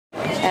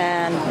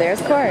And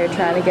there's Corey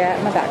trying to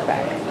get my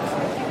backpack.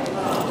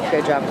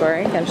 Good job,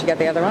 Corey. Can she get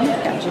the other one?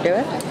 Can she do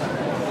it?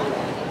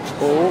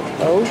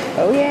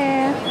 Oh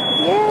yeah.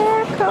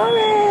 Yeah,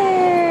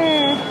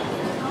 Corey!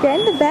 Get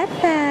in the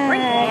backpack.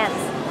 Bring cans.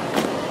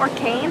 Or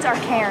canes or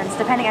cairns,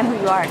 depending on who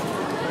you are.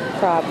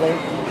 Probably.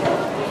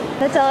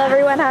 To tell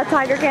everyone how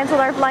Tiger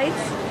canceled our flights?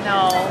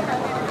 No.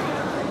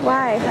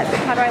 Why?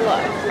 How do I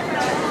look?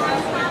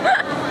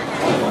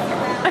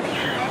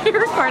 Are you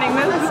recording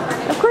this?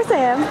 Of course I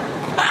am.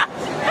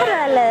 How do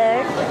I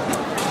look?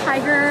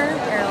 Tiger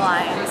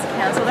Airlines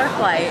canceled our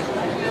flight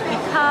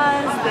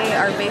because they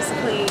are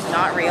basically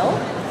not real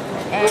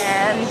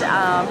and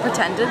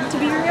pretended to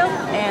be real,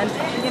 and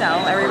you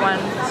know, everyone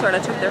sort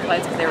of took their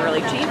flights because they were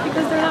really cheap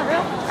because they're not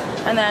real.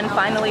 And then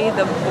finally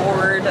the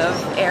board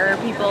of air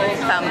people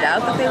found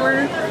out that they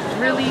were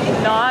really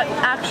not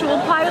actual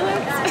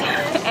pilots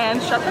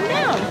and shut them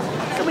down.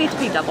 So we had to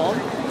pay double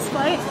this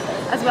flight,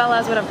 as well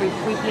as whatever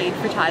we paid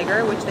for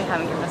Tiger, which they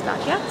haven't given us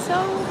back yet, so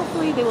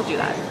hopefully they will do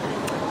that.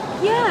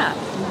 Yeah.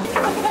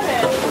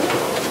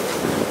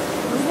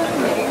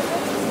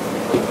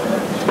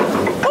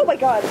 Oh my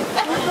god!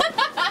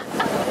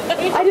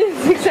 I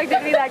didn't expect it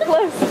to be that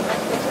close.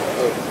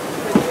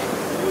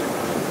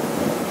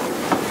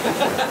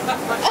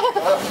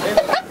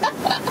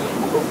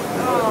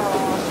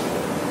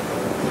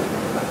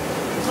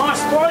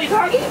 Nice body,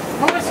 doggy.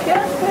 Nice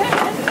cat.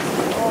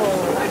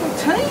 Oh, like a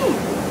team.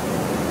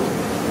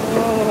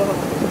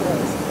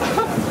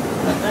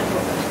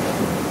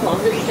 Oh, I'm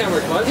getting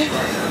camera close.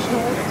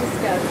 That's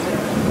disgusting.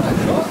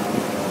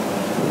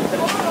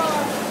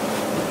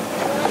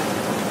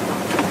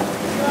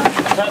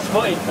 That's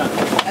funny.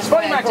 That's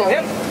funny, Max.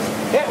 Yep.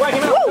 Yeah, wake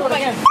him up. Do it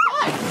again.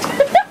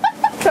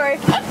 Sorry,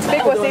 big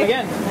Do it wussy.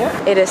 again.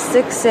 Yep. It is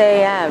 6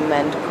 a.m.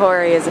 and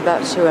Corey is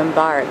about to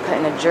embark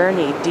on a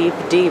journey deep,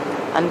 deep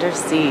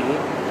undersea.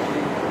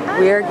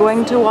 We are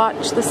going to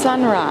watch the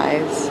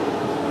sunrise.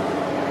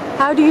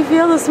 How do you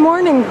feel this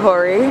morning,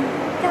 Corey?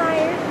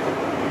 Tired.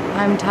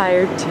 I'm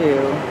tired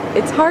too.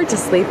 It's hard to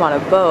sleep on a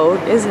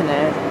boat, isn't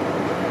it?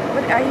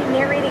 What, are you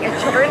narrating a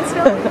children's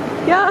film?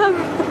 Yeah.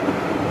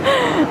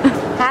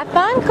 Have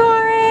fun,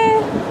 Corey!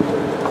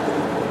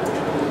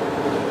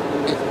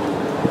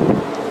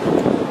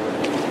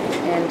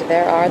 And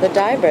there are the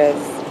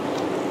divers.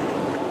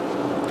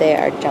 They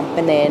are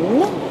jumping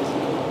in.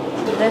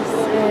 This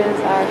is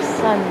our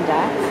sun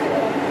deck.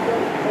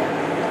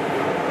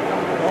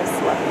 This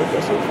lovely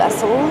little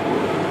vessel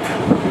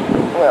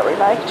where we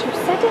like to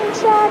sit and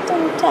chat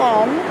and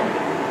tan.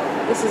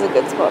 This is a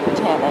good spot for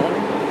tanning.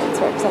 It's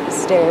right beside the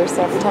stairs,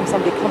 so every time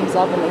somebody comes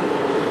up and they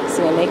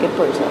see a naked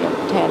person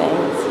tanning,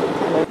 it's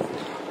kind of...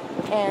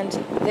 And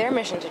their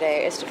mission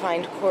today is to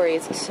find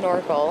Corey's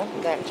snorkel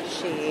that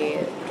she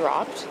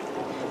dropped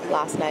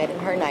last night in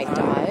her night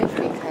dive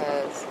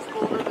because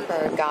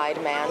her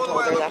guide man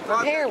told her that her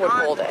hair would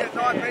hold it.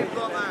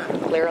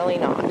 Clearly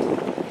not.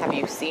 Have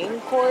you seen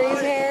Corey's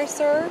hair,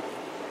 sir?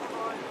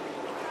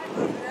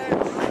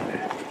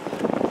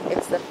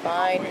 It's the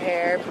fine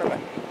hair from a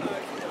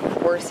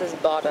horse's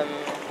bottom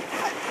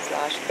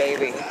 /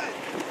 baby.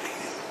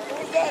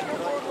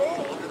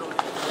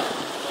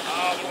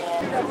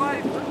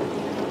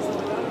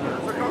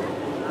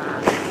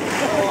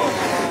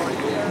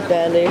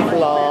 Belly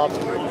flop.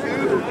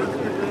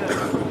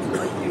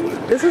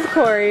 This is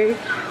Corey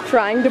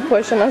trying to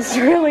push an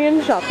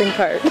Australian shopping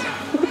cart.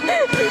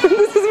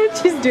 This is what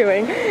she's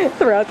doing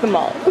throughout the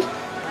mall.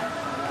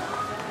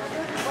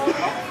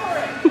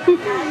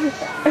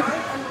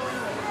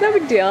 No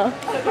big deal.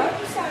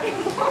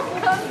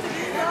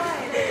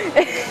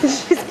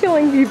 She's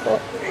killing people.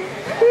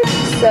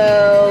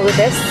 So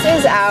this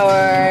is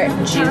our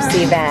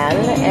juicy van,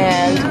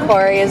 and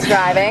Corey is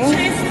driving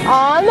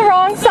on the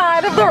wrong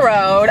side of the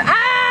road.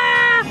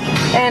 Ah!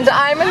 And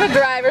I'm in the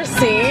driver's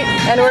seat,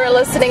 and we're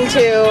listening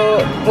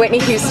to Whitney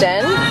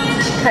Houston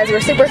because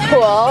we're super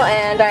cool,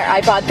 and our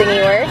iPod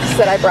thingy works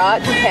that I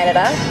brought from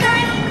Canada.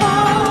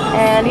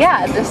 And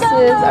yeah, this is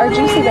our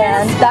juicy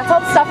van. That's all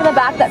the stuff in the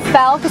back that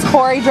fell because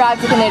Corey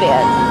drives like an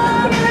idiot.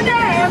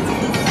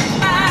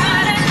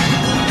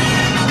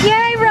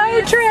 Yay,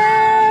 road trip!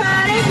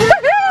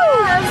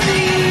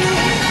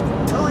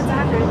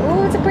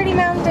 Ooh, it's a pretty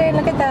mountain,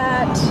 look at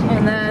that.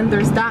 And then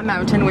there's that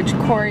mountain, which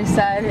Corey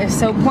said is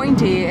so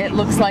pointy, it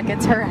looks like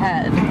it's her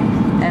head.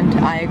 And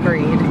I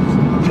agreed.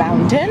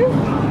 Mountain?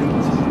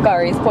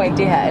 Corey's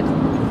pointy head.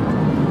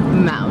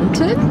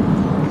 Mountain?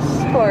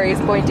 Corey's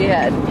pointy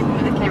head.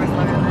 The camera's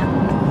longer than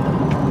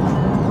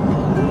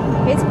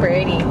that. It's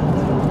pretty.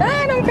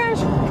 Ah, don't crash!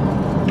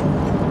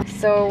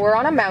 So we're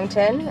on a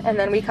mountain, and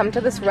then we come to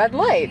this red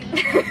light.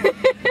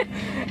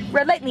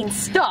 Red light means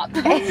stop.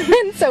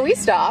 And so we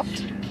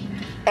stopped.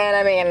 And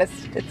I mean,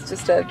 it's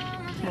just a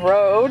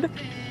road.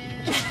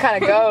 It kind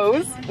of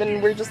goes,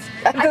 and we're just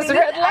at this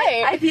red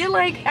light. I feel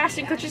like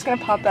Ashton Kutcher's gonna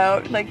pop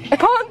out, like,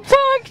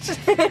 Contact!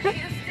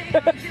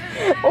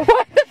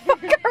 What the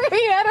fuck are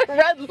we at a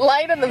red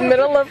light in the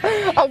middle of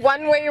a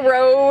one-way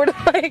road?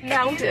 Like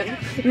mountain.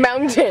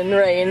 mountain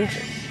range. Do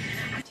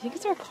you think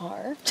it's our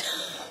car?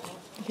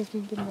 Because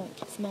we've been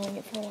like smelling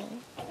it for a while.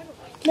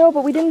 No,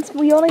 but we didn't.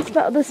 We only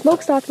smelled the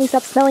smokestack and we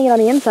stopped smelling it on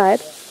the inside.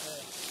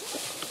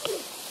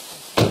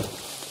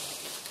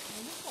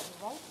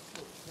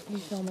 Are you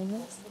filming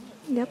this?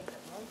 Yep.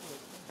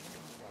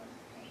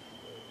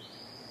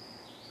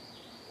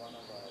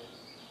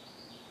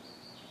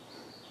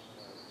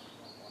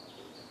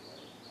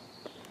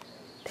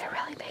 They're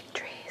really big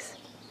trees.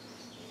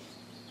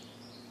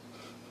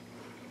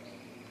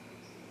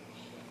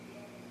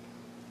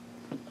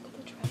 Look at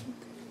the trunk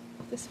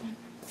of this one.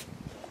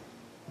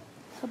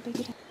 How big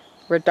it is.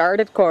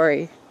 Retarded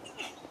Corey.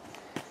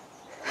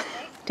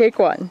 Take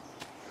one.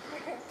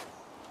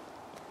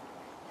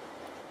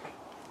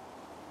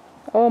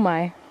 Oh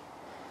my.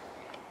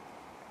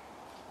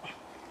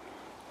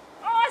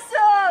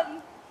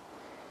 Awesome!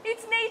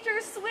 It's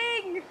nature's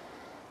swing!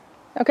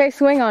 Okay,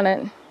 swing on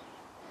it.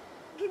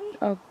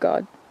 Oh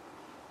god.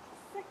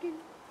 Second.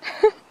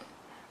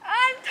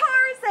 I'm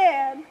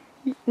Tarzan!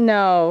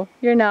 No,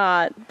 you're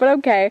not. But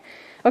okay.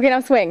 Okay, now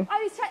swing.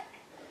 I was trying.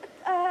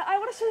 I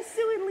want to show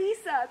Sue and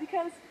Lisa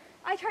because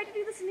I tried to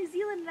do this in New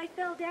Zealand and I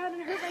fell down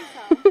and hurt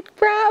myself.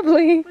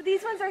 Probably. But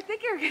these ones are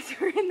thicker because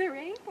we're in the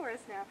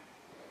rainforest now.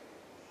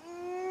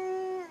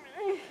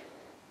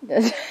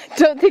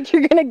 Don't think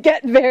you're gonna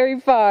get very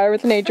far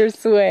with nature's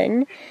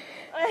swing.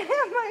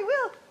 I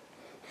will.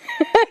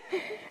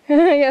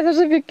 Yeah,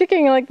 especially if you're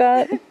kicking like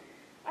that.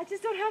 I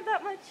just don't have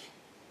that much.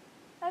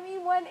 I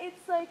mean, when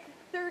it's like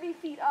 30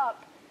 feet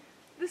up,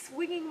 the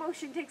swinging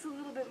motion takes a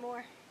little bit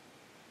more.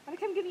 Want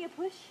to come give me a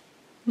push?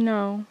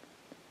 No.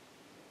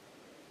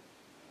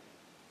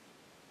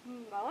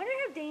 I wonder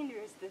how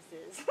dangerous this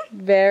is.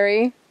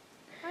 Very.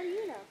 How do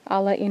you know?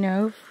 I'll let you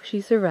know if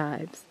she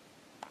survives.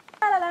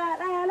 La, la, la,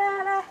 la,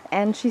 la, la.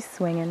 And she's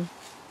swinging.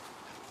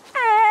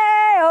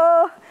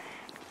 Ayo,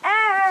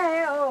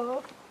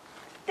 ayo.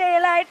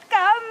 Daylight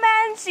come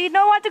and she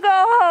don't want to go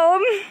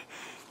home.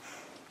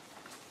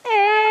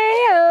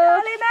 Ayo.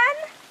 Jolly man,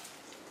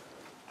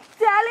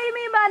 tally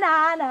me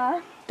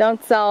banana.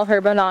 Don't sell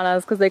her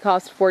bananas because they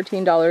cost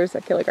 $14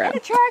 a kilogram. It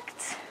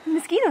attracts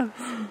mosquitoes.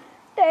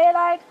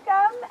 Daylight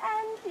come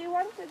and she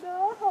wants to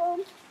go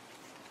home.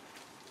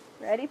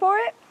 Ready for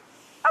it?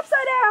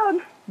 Upside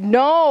down.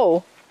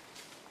 No!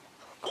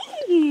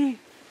 Eee.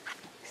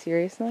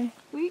 Seriously?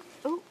 Wait,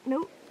 oh,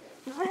 no,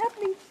 not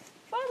happening.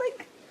 Falling.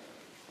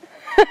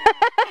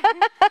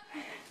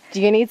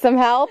 Do you need some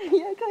help?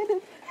 Yeah, kind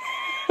of.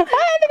 I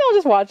think I'll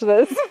just watch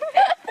this.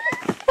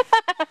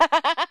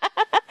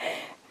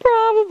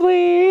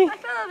 Probably. I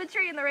fell out of a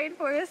tree in the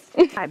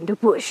rainforest. Time to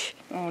push.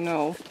 Oh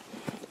no.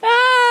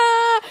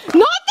 Ah!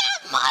 Not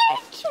that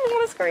much! I'm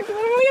gonna scrape it. I'm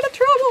gonna get in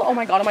trouble. Oh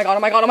my god, oh my god, oh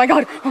my god, oh my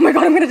god. Oh my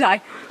god, I'm gonna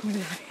die. I'm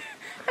gonna die.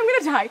 I'm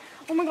gonna die.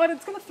 Oh my god,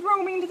 it's gonna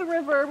throw me into the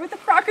river with the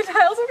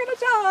crocodiles. We're gonna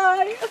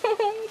die.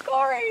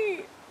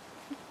 Corey.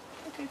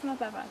 Okay, it's not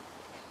that bad.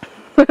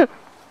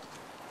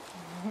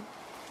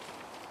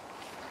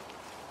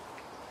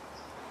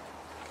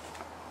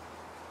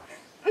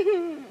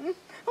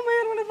 Oh my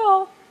god, I'm gonna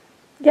fall.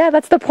 Yeah,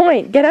 that's the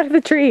point. Get out of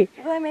the tree.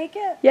 Will I make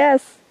it?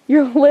 Yes,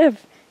 you'll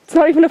live. It's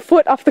not even a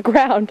foot off the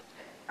ground.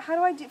 How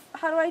do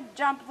I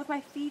jump with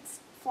my feet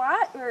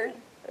flat or?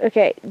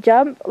 Okay,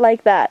 jump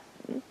like that.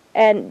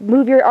 And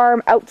move your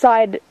arm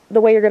outside the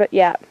way you're gonna,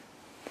 yeah.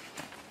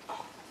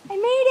 I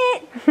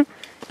made it!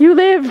 You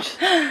lived!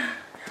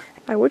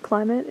 I would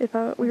climb it if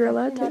we were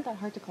allowed It's to. not that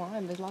hard to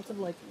climb. There's lots of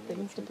like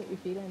things to put your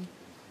feet in.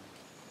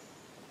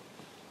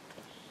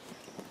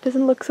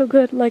 Doesn't look so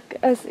good, like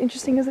as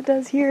interesting as it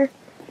does here.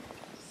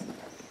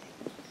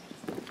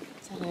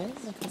 Is that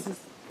it? Like this is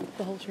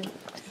the whole tree.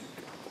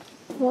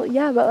 Well,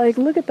 yeah, but like,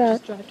 look at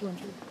that. Just drive to one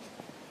tree.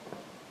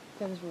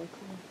 That is really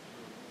cool.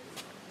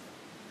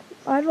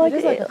 I'd like It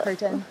is like a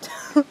curtain.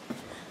 Do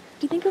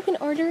you think we can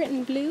order it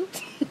in blue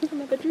from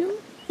my bedroom?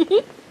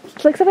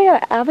 It's like something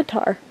out of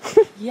Avatar.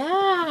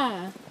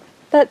 Yeah.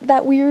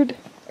 That weird.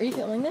 Are you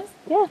filming this?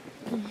 Yeah.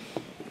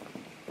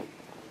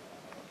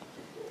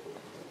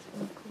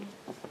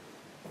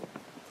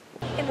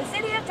 In the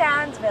city of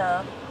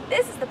Townsville,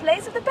 this is the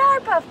place of the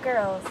Powerpuff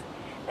Girls.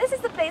 This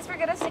is the place we're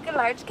gonna stick a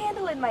large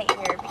candle in my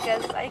ear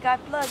because I got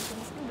blood from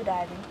scuba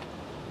diving.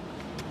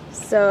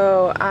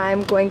 So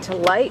I'm going to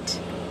light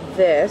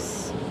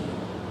this,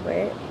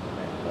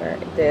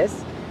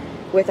 this,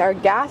 with our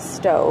gas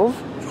stove.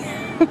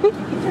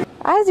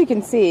 As you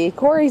can see,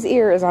 Corey's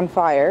ear is on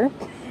fire.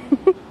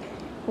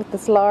 With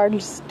this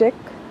large stick,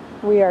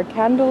 we are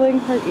candling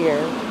her ear.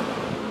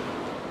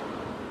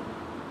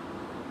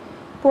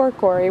 Poor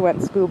Corey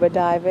went scuba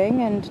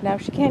diving and now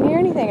she can't hear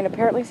anything and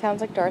apparently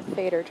sounds like Darth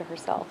Vader to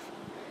herself.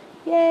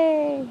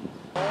 Yay!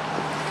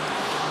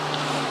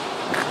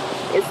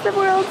 It's the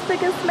world's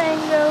biggest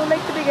mango,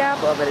 like the Big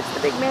Apple, but it's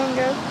the big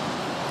mango.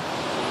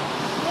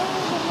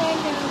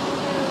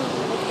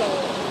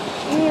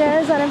 Nina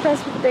is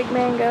unimpressed with the big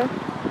mango.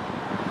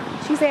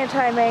 She's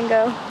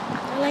anti-mango.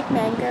 I like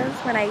mangoes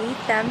when I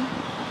eat them.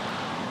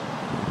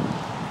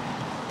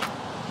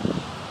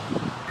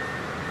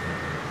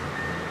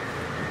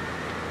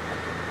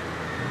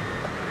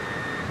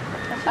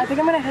 I think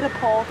I'm gonna hit a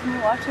pole. Can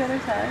you watch the other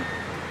side?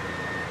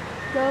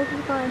 Go,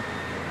 keep going.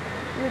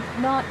 You're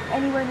not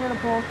anywhere near the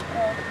pole.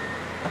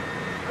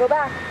 Go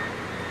back.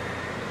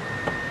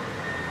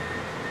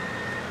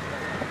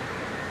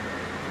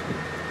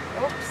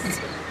 Oops.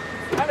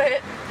 Got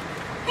it.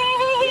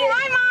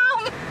 Hi,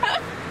 Mom!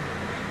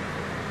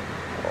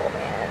 Oh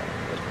man.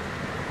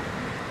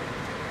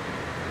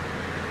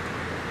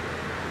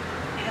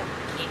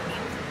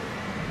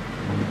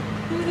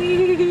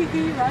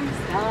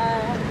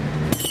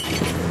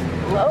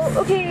 Oh,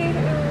 okay.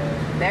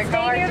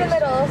 Stay near the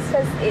middle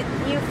because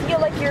you feel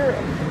like you're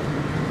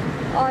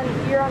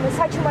on the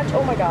side too much.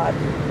 Oh my god.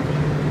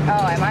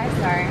 Oh, am I?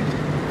 Sorry.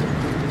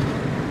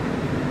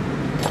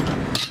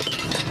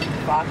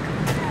 Fuck.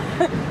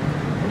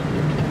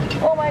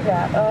 Oh my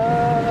god. Oh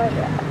my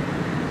god.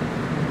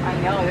 I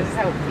know, this is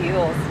how it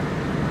feels.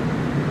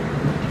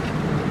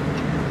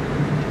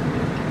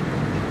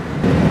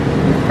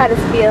 How does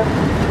it feel?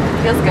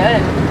 Feels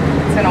good.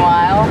 It's been a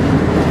while.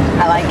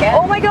 I like it.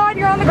 Oh my god,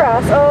 you're on the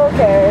grass. Oh,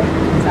 okay.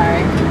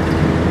 Sorry.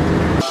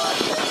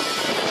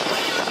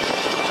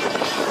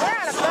 We're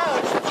on a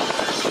boat.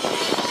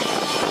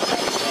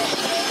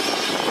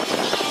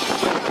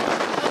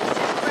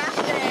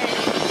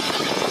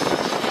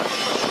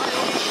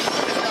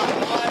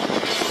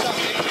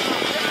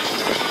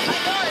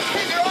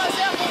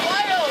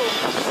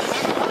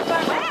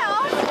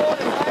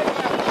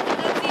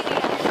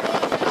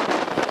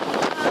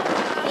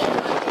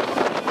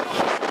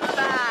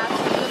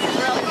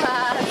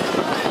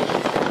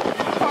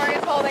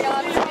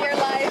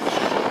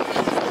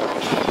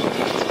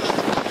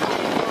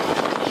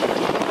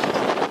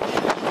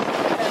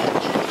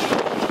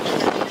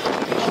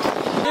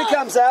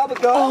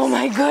 Albert, guys. Oh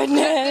my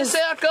goodness. Check this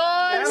out,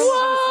 guys.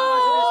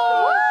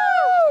 Whoa!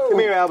 Come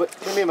here, Albert.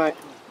 Come here, mate.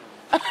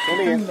 Come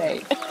here.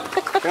 Mate.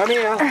 Come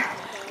here.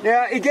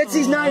 Now, he gets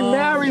his name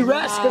Maori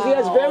Ras because he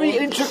has very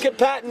intricate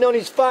pattern on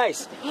his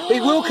face.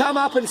 He will come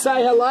up and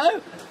say hello.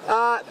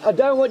 I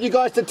don't want you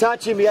guys to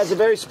touch him. He has a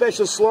very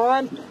special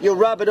slime. You'll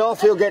rub it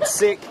off, he'll get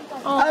sick.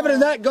 Other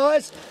than that,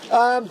 guys,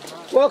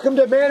 welcome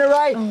to Manta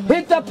Ray.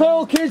 Hit the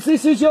pool, kids.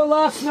 This is your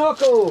last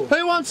snorkel.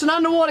 Who wants an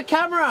underwater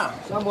camera?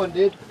 Someone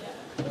did.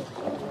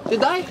 Did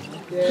they?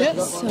 Yeah.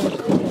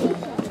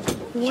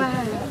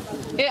 Wow.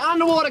 Yeah,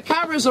 underwater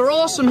cameras are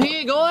awesome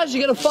here, guys. You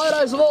get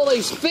photos of all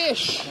these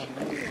fish.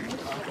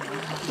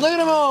 Look at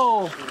them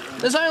all.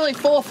 There's only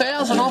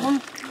 4,000 of them.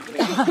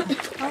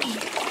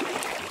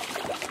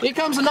 Here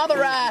comes another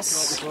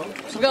wrasse. So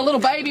we've got a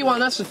little baby one.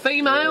 That's a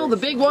female. The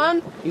big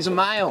one, he's a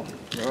male.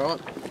 All right.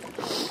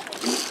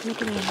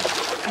 Look at him.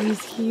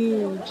 He's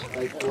huge.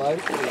 Hey,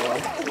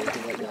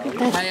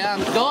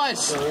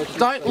 guys,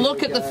 don't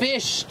look at the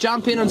fish.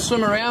 Jump in and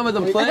swim around with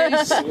them,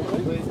 please.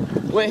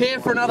 We're here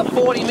for another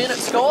 40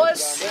 minutes,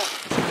 guys.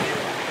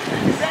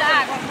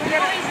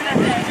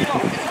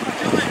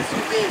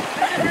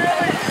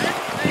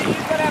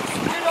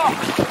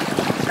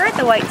 We're at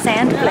the white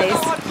sand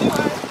place.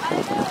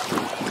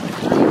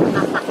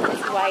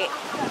 White.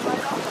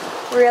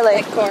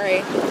 Really?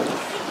 Corey.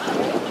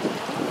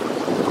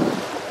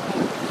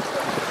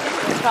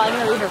 She's probably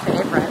gonna be her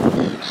favorite.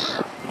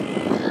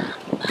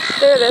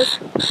 There it is.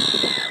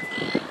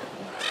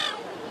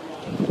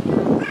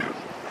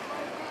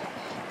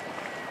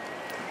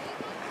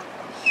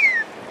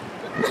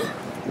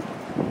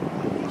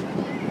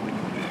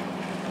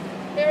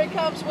 Here he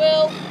comes,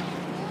 Will.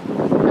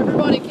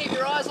 Everybody keep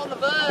your eyes on the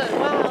bird.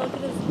 Wow, look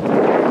at this.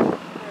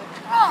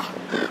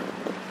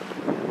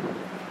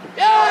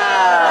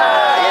 Yeah!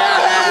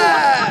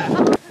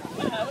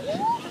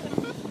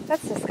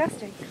 That's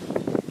disgusting.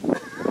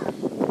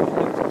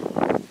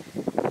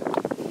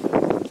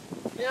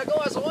 Now,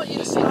 guys, I want you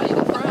to study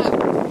the crab.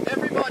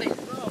 Everybody,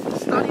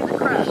 study the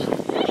crab.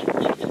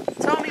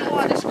 Tell me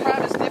why this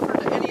crab is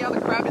different to any other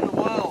crab in the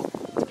world.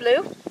 It's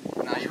blue?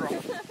 No, you're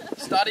wrong.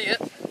 Study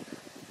it.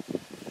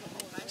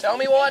 Tell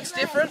me why it's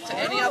different to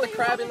any other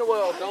crab in the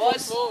world,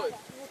 guys.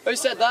 Who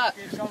said that?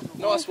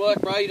 Nice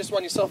work, bro. You just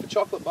won yourself a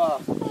chocolate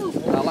bar.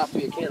 I'll have to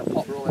be a can of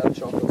pop roll out of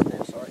chocolates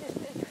now, sorry.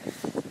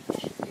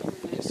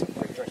 Here's some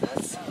free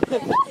drinks. They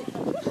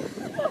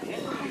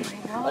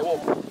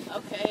won't.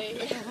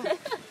 Okay.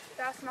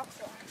 That's not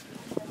so.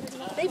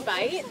 They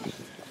bite?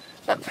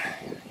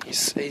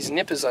 His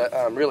nippers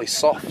are really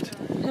soft.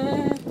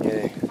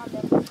 Yeah.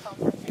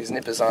 His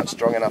nippers aren't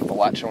strong enough to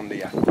latch onto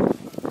you.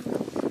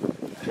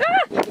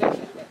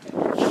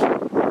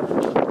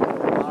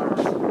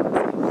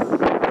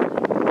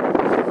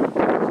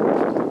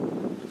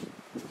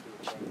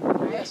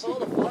 Yes, all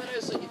the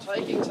photos that you're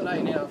taking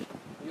today now,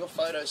 your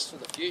photos for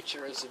the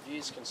future as the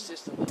view's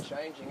consistently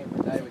changing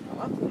every day we come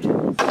up.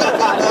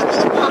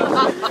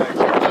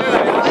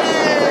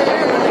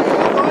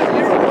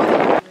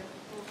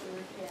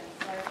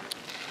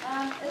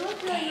 It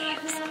looks really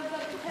nice now. We've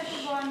got the pepper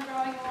vine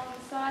growing along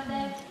the side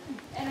there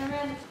and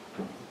around the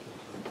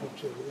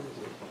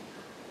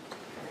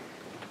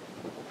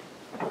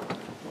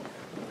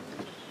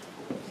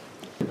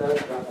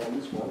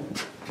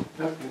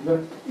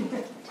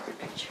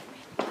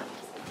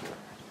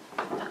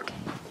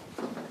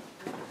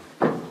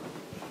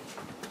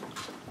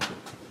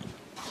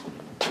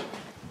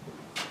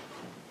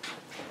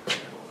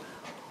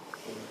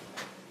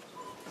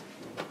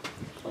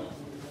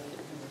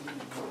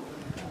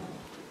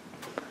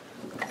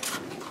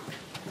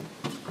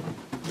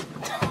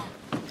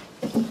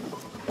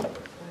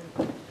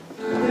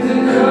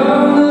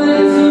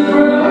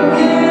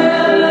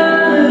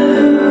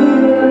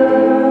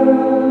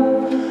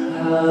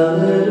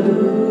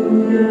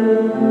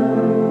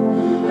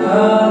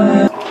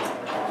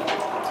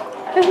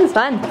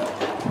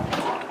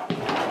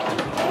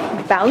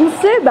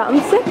Bounce it,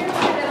 bounce it.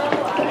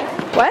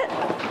 What?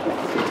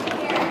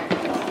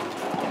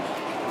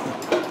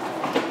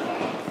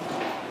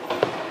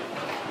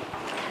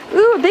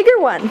 Ooh, a bigger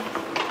one.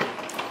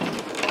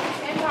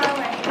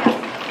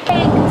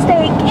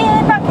 Steak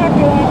in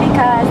Rockhampton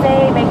because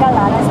they make a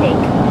lot of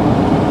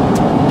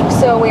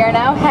steak. So we are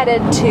now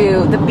headed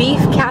to the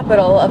beef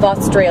capital of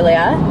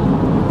Australia.